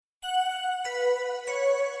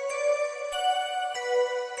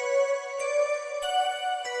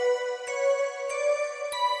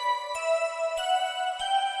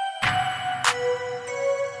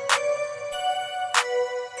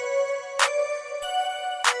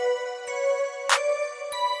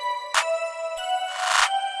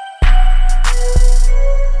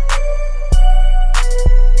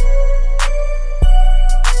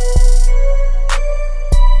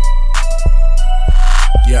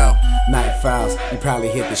profiles, you probably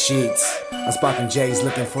hit the sheets. I'm sparking J's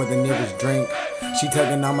looking for the nearest drink. She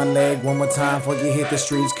tugging on my leg one more time before you hit the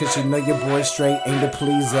streets. Cause she know your boy straight ain't to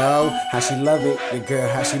please, oh. How she love it, your girl,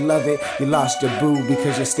 how she love it. You lost your boo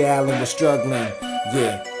because your styling was struggling,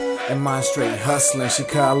 yeah. And mine straight hustling. She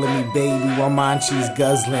calling me baby while mine she's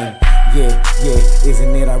guzzling. Yeah,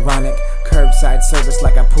 isn't it ironic? Curbside service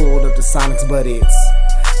like I pulled up the Sonics, but it's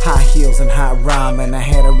high heels and hot rhyme. And I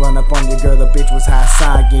had to run up on your girl, the bitch was high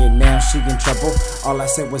side. Now she in trouble, all I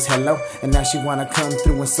said was hello. And now she wanna come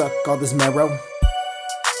through and suck all this marrow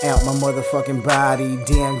out my motherfucking body.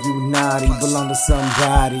 Damn, you naughty, belong to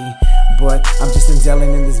somebody. But I'm just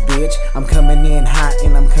indulging in this bitch. I'm coming in hot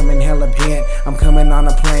and I'm coming hella bent. I'm coming on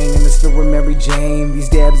a plane and it's filled with Mary Jane. These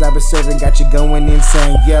dabs I've been serving got you going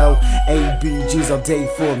insane. Yo, ABGs all day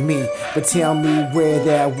for me. But tell me where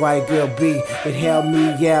that white girl be. It helped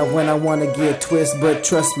me out when I wanna get twist. But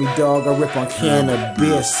trust me dog, I rip on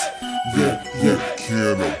cannabis. Yeah,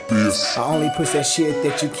 cannabis. I only push that shit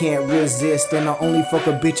that you can't resist. And I only fuck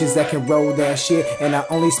with bitches that can roll that shit. And I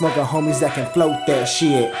only smoke with homies that can float that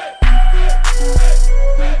shit.